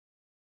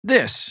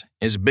This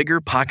is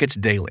Bigger Pockets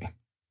Daily.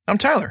 I'm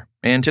Tyler,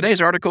 and today's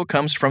article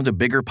comes from the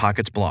Bigger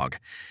Pockets blog.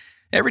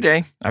 Every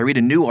day, I read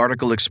a new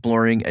article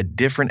exploring a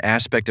different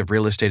aspect of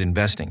real estate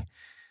investing.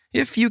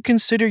 If you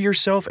consider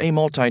yourself a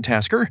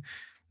multitasker,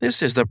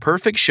 this is the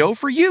perfect show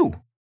for you.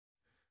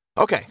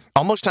 Okay,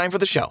 almost time for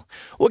the show.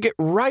 We'll get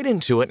right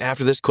into it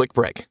after this quick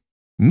break.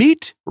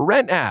 Meet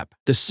Rent App,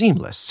 the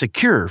seamless,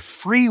 secure,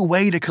 free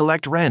way to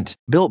collect rent.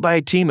 Built by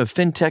a team of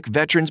fintech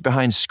veterans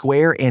behind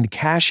Square and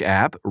Cash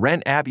App,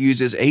 Rent App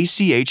uses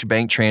ACH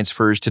bank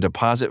transfers to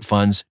deposit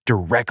funds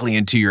directly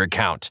into your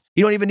account.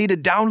 You don't even need to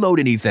download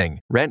anything.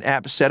 Rent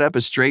App setup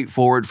is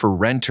straightforward for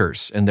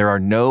renters, and there are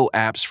no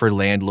apps for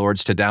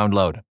landlords to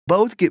download.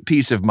 Both get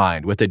peace of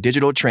mind with a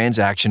digital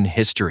transaction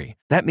history.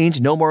 That means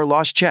no more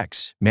lost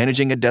checks,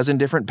 managing a dozen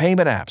different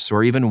payment apps,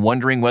 or even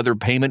wondering whether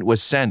payment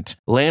was sent.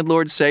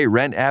 Landlords say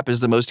Rent App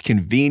is the most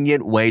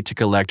convenient way to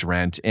collect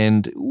rent,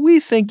 and we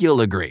think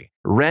you'll agree.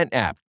 Rent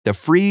App, the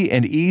free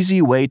and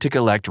easy way to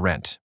collect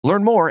rent.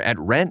 Learn more at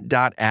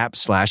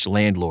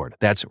rent.app/landlord.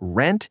 That's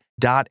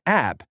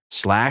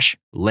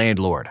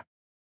rent.app/landlord.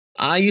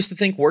 I used to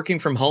think working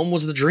from home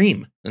was the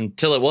dream,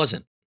 until it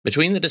wasn't.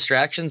 Between the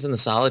distractions and the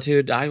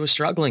solitude, I was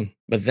struggling.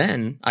 But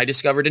then I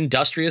discovered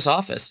Industrious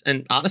Office,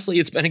 and honestly,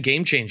 it's been a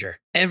game changer.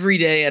 Every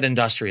day at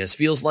Industrious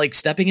feels like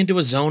stepping into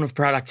a zone of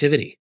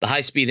productivity. The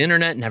high-speed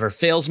internet never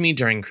fails me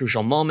during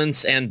crucial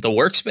moments, and the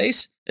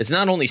workspace? It's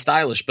not only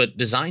stylish, but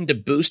designed to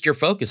boost your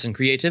focus and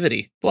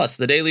creativity. Plus,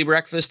 the daily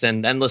breakfast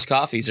and endless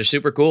coffees are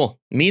super cool.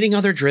 Meeting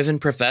other driven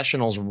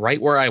professionals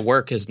right where I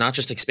work has not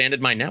just expanded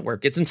my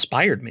network, it's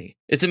inspired me.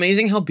 It's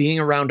amazing how being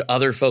around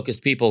other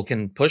focused people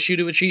can push you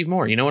to achieve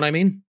more, you know what I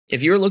mean?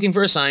 If you're looking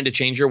for a sign to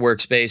change your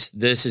workspace,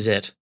 this is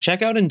it.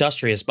 Check out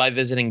Industrious by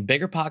visiting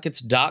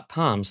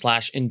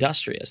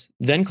biggerpockets.com/industrious.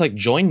 Then click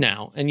Join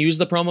Now and use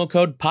the promo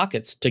code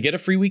POCKETS to get a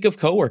free week of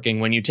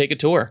co-working when you take a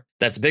tour.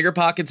 That's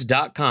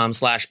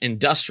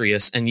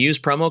biggerpockets.com/industrious and use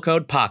promo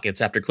code POCKETS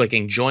after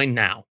clicking Join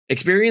Now.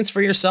 Experience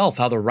for yourself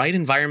how the right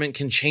environment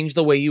can change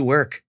the way you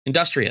work.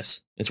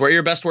 Industrious. It's where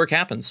your best work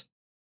happens.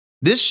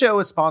 This show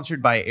is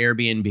sponsored by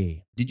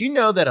Airbnb. Did you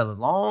know that a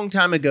long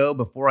time ago,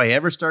 before I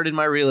ever started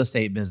my real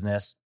estate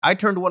business, I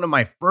turned one of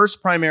my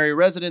first primary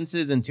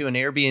residences into an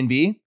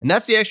Airbnb? And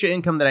that's the extra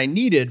income that I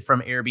needed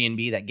from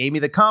Airbnb that gave me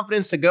the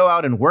confidence to go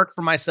out and work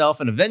for myself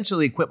and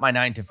eventually quit my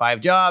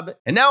 9-to-5 job.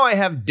 And now I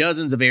have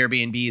dozens of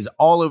Airbnbs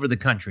all over the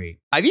country.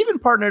 I've even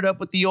partnered up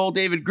with the old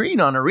David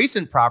Green on a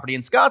recent property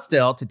in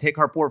Scottsdale to take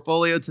our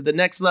portfolio to the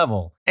next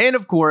level. And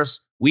of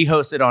course, we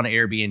host it on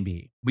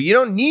Airbnb. But you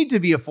don't need to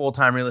be a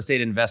full-time real estate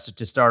investor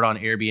to start on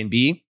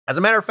Airbnb. As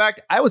a matter of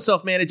fact, I was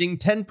self-managing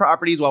 10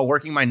 properties while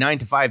working my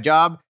 9-to-5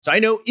 job, so I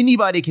know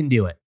anybody can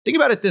do it. Think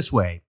about it this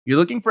way. You're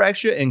looking for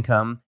extra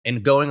income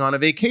and going on a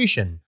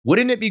vacation.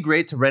 Wouldn't it be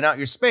great to rent out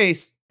your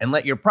space and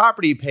let your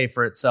property pay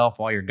for itself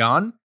while you're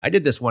gone? I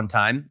did this one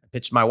time. I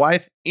pitched my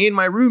wife and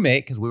my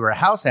roommate, because we were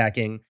house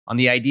hacking, on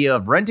the idea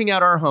of renting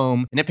out our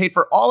home, and it paid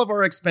for all of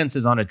our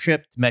expenses on a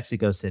trip to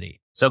Mexico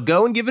City. So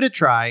go and give it a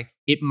try.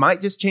 It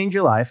might just change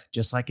your life,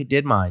 just like it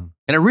did mine.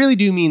 And I really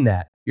do mean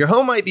that. Your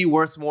home might be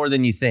worth more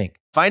than you think.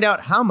 Find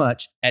out how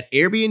much at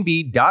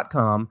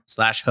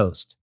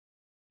airbnb.com/host.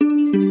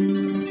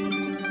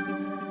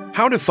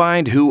 How to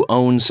Find Who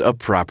Owns a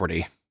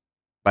Property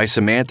by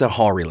Samantha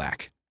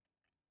Hawrylack.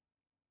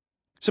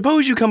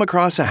 Suppose you come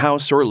across a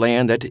house or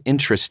land that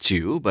interests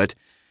you, but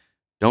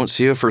don't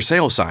see a for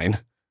sale sign.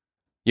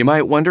 You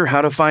might wonder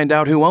how to find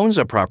out who owns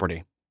a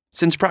property.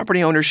 Since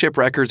property ownership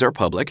records are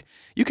public,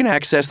 you can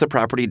access the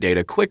property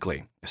data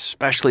quickly,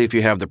 especially if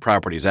you have the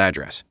property's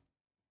address.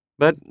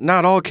 But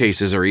not all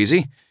cases are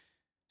easy.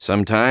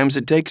 Sometimes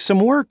it takes some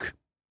work.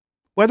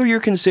 Whether you're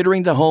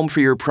considering the home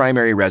for your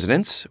primary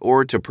residence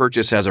or to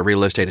purchase as a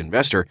real estate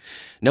investor,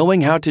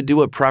 knowing how to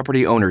do a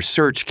property owner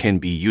search can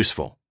be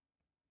useful.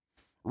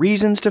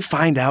 Reasons to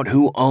find out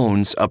who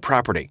owns a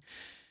property.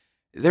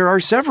 There are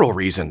several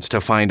reasons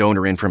to find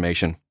owner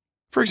information.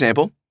 For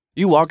example,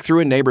 you walk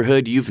through a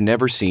neighborhood you've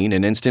never seen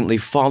and instantly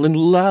fall in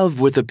love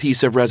with a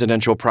piece of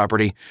residential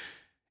property.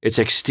 Its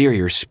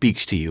exterior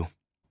speaks to you,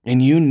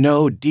 and you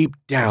know deep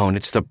down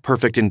it's the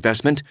perfect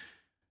investment,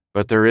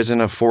 but there isn't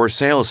a for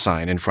sale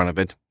sign in front of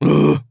it.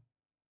 Ugh.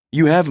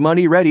 You have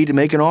money ready to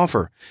make an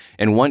offer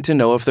and want to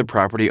know if the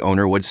property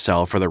owner would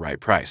sell for the right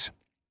price.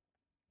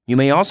 You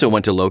may also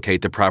want to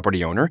locate the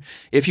property owner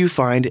if you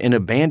find an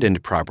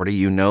abandoned property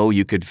you know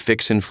you could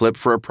fix and flip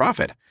for a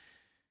profit.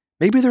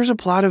 Maybe there's a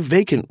plot of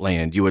vacant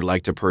land you would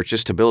like to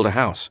purchase to build a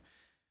house.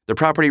 The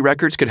property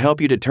records could help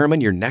you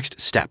determine your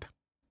next step.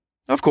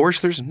 Of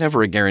course, there's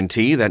never a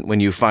guarantee that when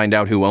you find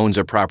out who owns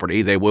a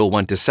property, they will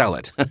want to sell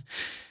it.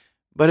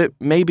 But it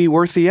may be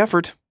worth the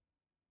effort.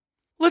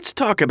 Let's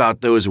talk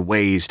about those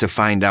ways to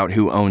find out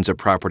who owns a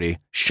property,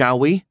 shall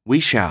we?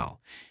 We shall.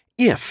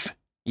 If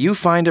you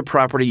find a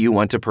property you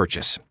want to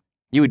purchase,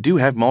 you do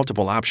have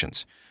multiple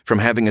options, from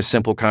having a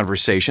simple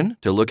conversation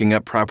to looking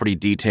up property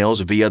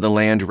details via the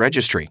land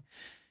registry.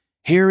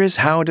 Here is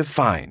how to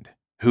find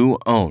who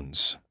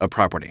owns a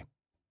property.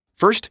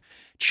 First,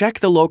 check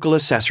the local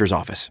assessor's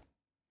office.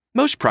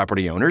 Most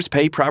property owners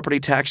pay property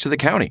tax to the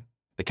county.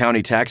 The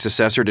county tax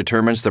assessor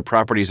determines the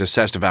property's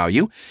assessed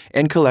value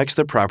and collects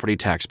the property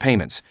tax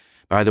payments.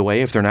 By the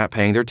way, if they're not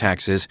paying their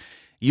taxes,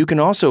 you can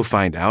also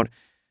find out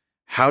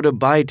how to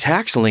buy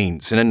tax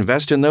liens and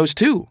invest in those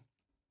too.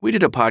 We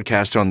did a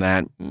podcast on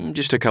that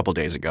just a couple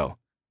days ago.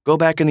 Go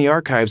back in the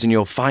archives and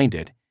you'll find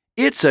it.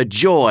 It's a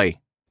joy.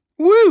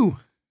 Woo!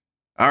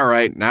 All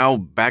right, now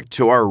back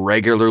to our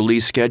regularly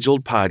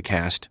scheduled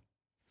podcast.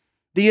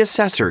 The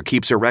assessor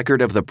keeps a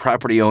record of the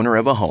property owner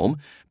of a home,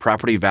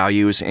 property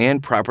values,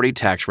 and property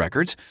tax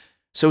records,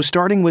 so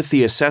starting with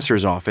the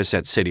assessor's office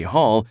at City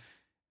Hall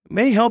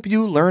may help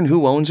you learn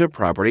who owns a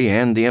property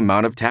and the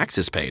amount of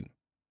taxes paid.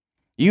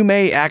 You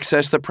may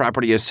access the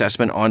property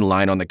assessment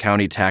online on the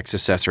county tax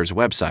assessor's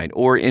website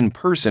or in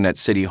person at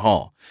City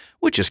Hall,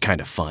 which is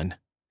kind of fun.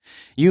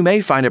 You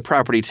may find a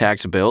property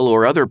tax bill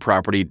or other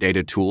property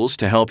data tools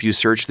to help you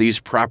search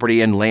these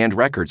property and land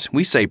records.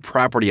 We say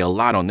property a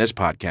lot on this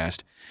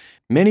podcast.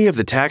 Many of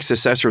the tax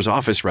assessor's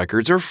office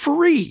records are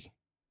free.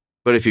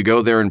 But if you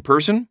go there in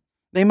person,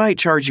 they might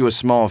charge you a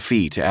small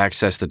fee to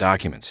access the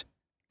documents.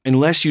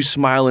 Unless you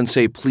smile and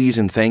say please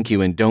and thank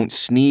you and don't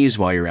sneeze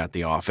while you're at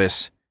the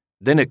office,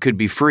 then it could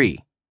be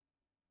free.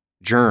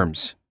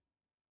 Germs.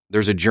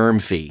 There's a germ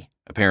fee,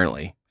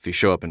 apparently, if you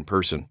show up in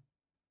person.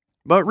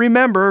 But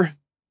remember,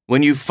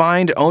 when you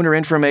find owner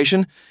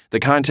information, the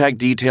contact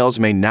details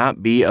may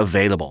not be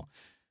available,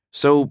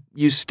 so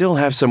you still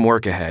have some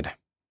work ahead.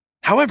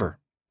 However,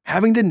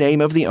 having the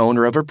name of the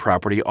owner of a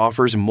property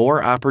offers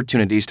more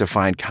opportunities to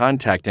find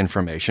contact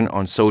information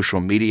on social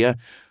media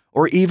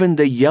or even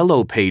the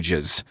yellow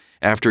pages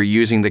after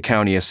using the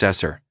county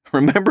assessor.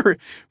 Remember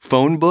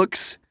phone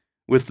books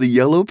with the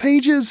yellow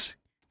pages?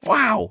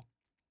 Wow!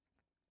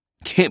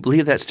 Can't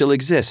believe that still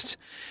exists.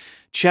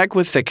 Check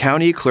with the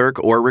county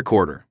clerk or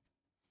recorder.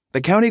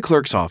 The county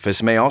clerk's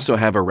office may also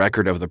have a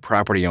record of the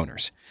property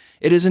owners.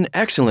 It is an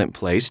excellent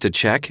place to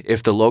check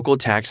if the local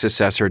tax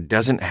assessor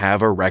doesn't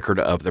have a record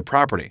of the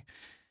property.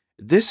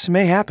 This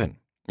may happen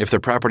if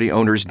the property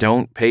owners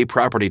don't pay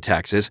property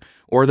taxes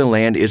or the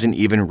land isn't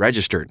even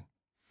registered.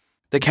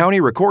 The county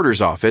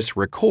recorder's office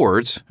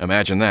records,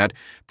 imagine that,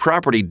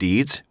 property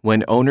deeds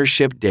when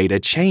ownership data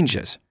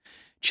changes.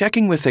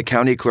 Checking with the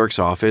county clerk's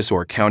office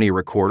or county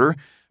recorder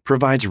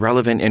provides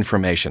relevant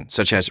information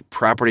such as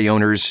property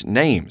owners'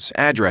 names,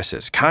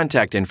 addresses,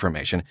 contact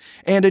information,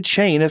 and a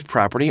chain of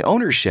property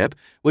ownership,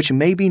 which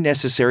may be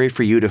necessary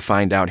for you to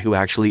find out who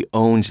actually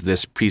owns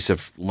this piece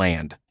of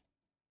land.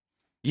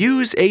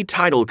 Use a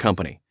title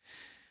company.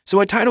 So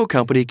a title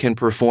company can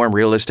perform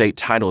real estate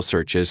title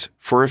searches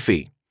for a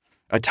fee.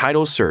 A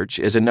title search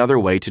is another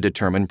way to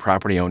determine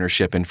property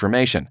ownership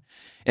information,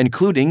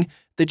 including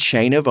the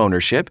chain of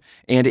ownership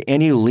and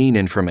any lien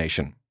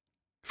information.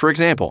 For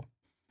example,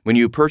 when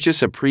you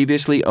purchase a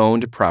previously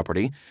owned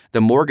property,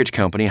 the mortgage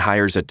company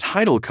hires a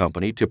title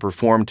company to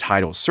perform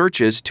title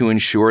searches to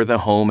ensure the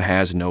home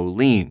has no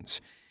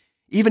liens.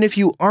 Even if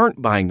you aren't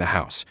buying the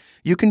house,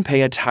 you can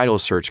pay a title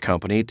search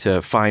company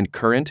to find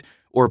current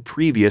or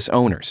previous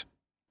owners.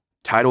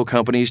 Title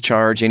companies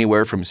charge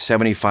anywhere from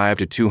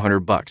 $75 to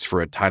 $200 for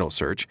a title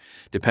search,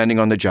 depending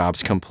on the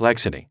job's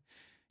complexity.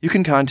 You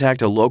can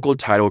contact a local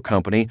title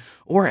company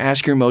or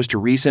ask your most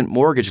recent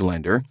mortgage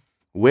lender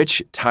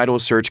which title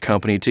search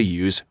company to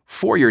use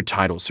for your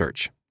title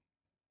search.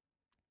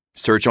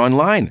 Search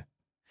online.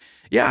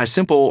 Yeah, a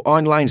simple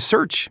online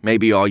search may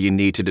be all you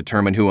need to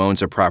determine who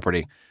owns a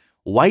property.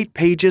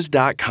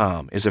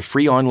 Whitepages.com is a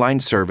free online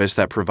service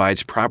that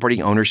provides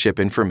property ownership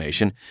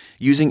information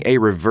using a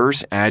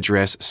reverse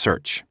address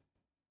search.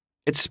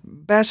 It's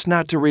best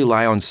not to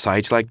rely on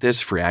sites like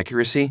this for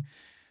accuracy,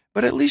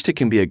 but at least it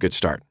can be a good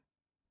start.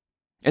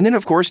 And then,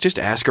 of course, just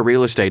ask a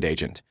real estate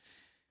agent.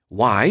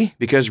 Why?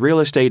 Because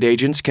real estate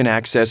agents can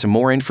access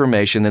more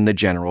information than the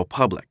general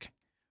public.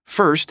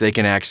 First, they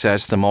can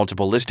access the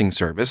Multiple Listing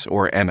Service,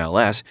 or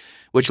MLS,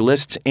 which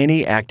lists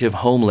any active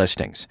home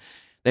listings.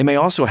 They may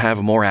also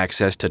have more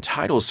access to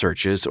title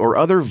searches or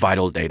other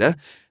vital data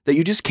that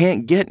you just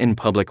can't get in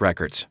public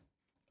records.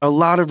 A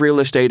lot of real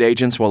estate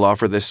agents will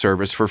offer this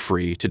service for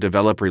free to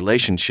develop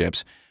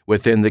relationships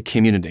within the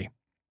community.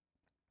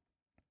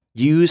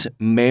 Use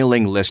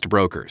mailing list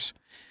brokers.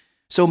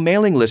 So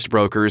mailing list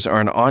brokers are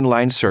an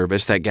online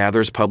service that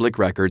gathers public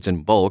records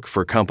in bulk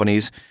for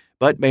companies,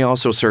 but may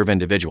also serve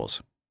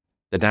individuals.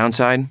 The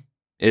downside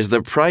is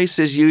the price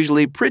is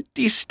usually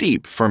pretty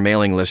steep for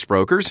mailing list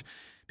brokers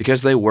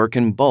because they work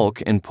in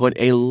bulk and put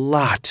a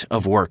lot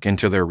of work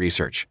into their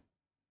research.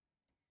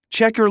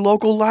 Check your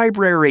local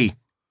library.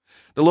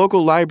 The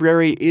local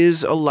library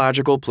is a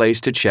logical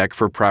place to check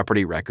for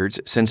property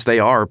records since they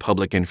are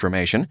public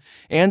information,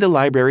 and the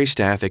library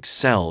staff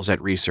excels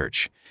at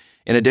research.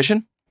 In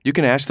addition, you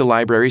can ask the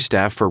library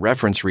staff for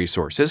reference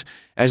resources,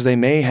 as they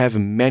may have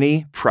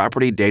many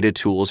property data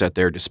tools at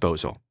their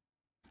disposal.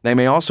 They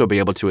may also be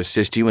able to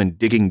assist you in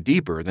digging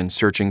deeper than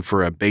searching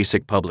for a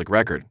basic public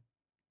record.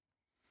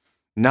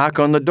 Knock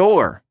on the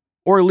door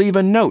or leave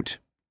a note.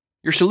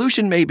 Your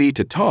solution may be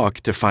to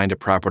talk to find a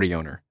property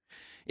owner.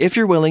 If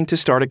you're willing to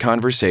start a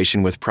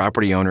conversation with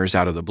property owners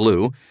out of the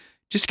blue,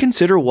 just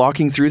consider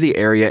walking through the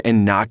area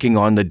and knocking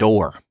on the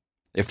door.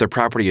 If the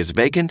property is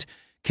vacant,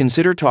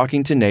 consider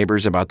talking to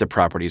neighbors about the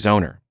property's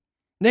owner.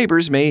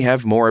 Neighbors may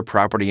have more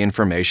property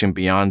information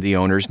beyond the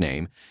owner's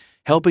name,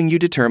 helping you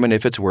determine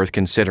if it's worth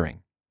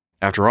considering.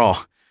 After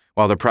all,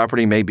 while the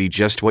property may be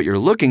just what you're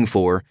looking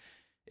for,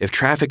 if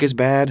traffic is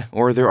bad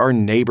or there are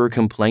neighbor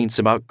complaints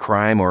about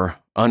crime or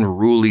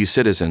unruly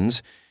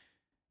citizens,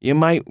 you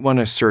might want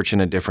to search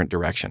in a different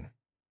direction.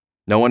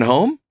 No one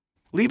home?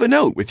 Leave a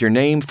note with your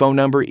name, phone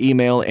number,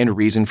 email, and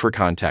reason for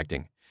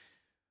contacting.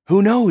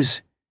 Who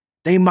knows?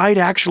 They might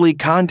actually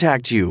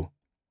contact you.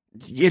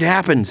 It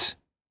happens.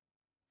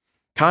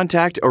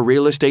 Contact a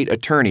real estate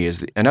attorney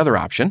is another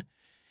option.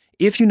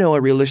 If you know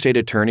a real estate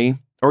attorney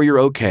or you're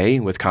okay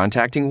with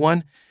contacting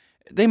one,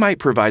 they might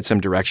provide some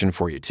direction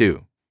for you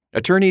too.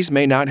 Attorneys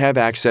may not have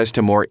access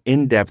to more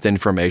in-depth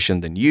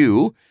information than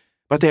you,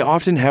 but they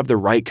often have the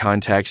right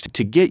context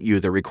to get you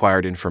the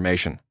required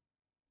information.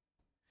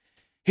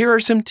 Here are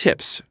some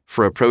tips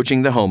for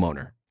approaching the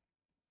homeowner.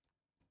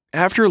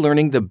 After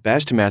learning the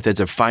best methods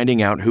of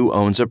finding out who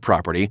owns a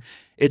property,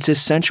 it's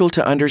essential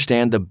to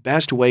understand the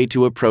best way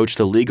to approach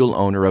the legal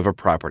owner of a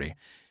property.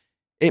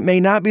 It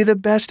may not be the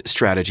best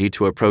strategy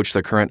to approach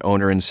the current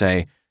owner and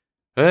say,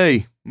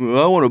 "Hey,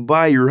 I want to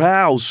buy your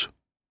house."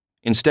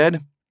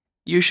 Instead,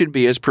 you should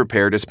be as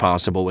prepared as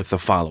possible with the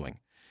following.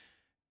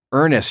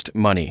 Earnest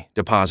money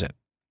deposit.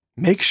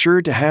 Make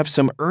sure to have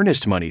some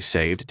earnest money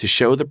saved to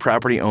show the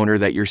property owner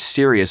that you're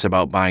serious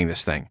about buying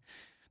this thing.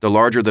 The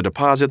larger the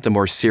deposit, the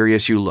more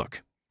serious you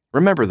look.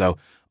 Remember, though,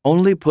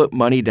 only put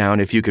money down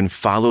if you can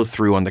follow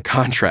through on the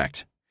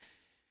contract.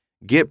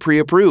 Get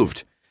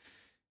pre-approved.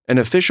 An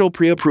official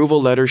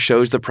pre-approval letter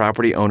shows the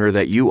property owner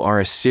that you are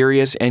a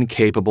serious and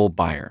capable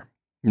buyer.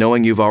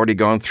 Knowing you've already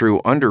gone through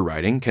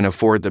underwriting, can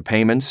afford the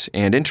payments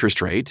and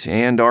interest rate,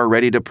 and are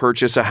ready to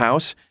purchase a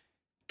house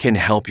can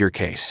help your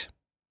case.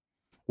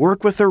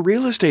 Work with a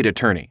real estate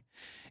attorney.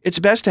 It's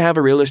best to have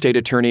a real estate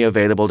attorney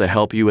available to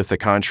help you with the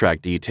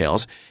contract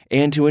details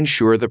and to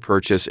ensure the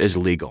purchase is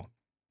legal.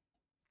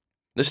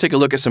 Let's take a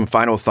look at some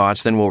final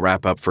thoughts, then we'll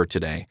wrap up for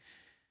today.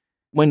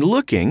 When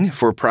looking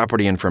for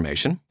property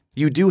information,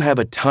 you do have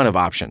a ton of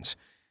options.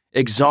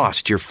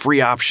 Exhaust your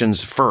free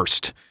options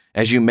first,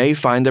 as you may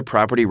find the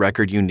property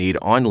record you need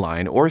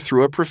online or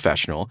through a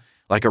professional,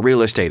 like a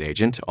real estate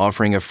agent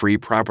offering a free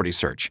property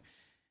search.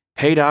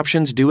 Paid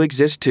options do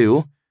exist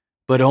too,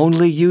 but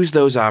only use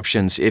those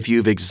options if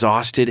you've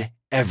exhausted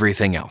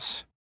everything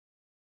else.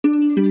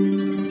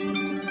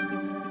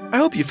 I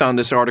hope you found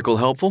this article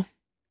helpful.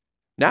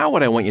 Now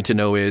what I want you to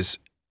know is,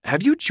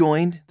 have you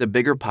joined the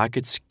Bigger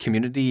Pockets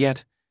community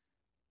yet?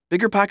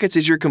 Bigger Pockets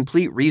is your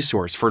complete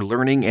resource for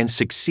learning and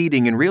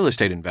succeeding in real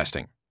estate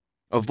investing.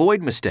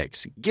 Avoid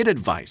mistakes, get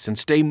advice, and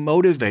stay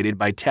motivated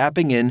by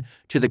tapping in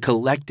to the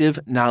collective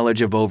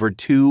knowledge of over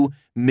 2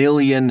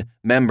 million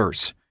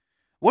members.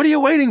 What are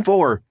you waiting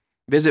for?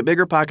 Visit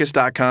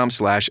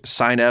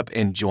biggerpockets.com/sign up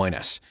and join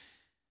us.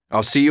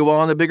 I'll see you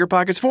all on the Bigger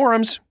Pockets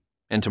forums,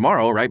 and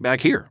tomorrow right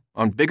back here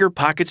on Bigger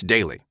Pockets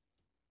Daily.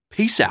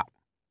 Peace out.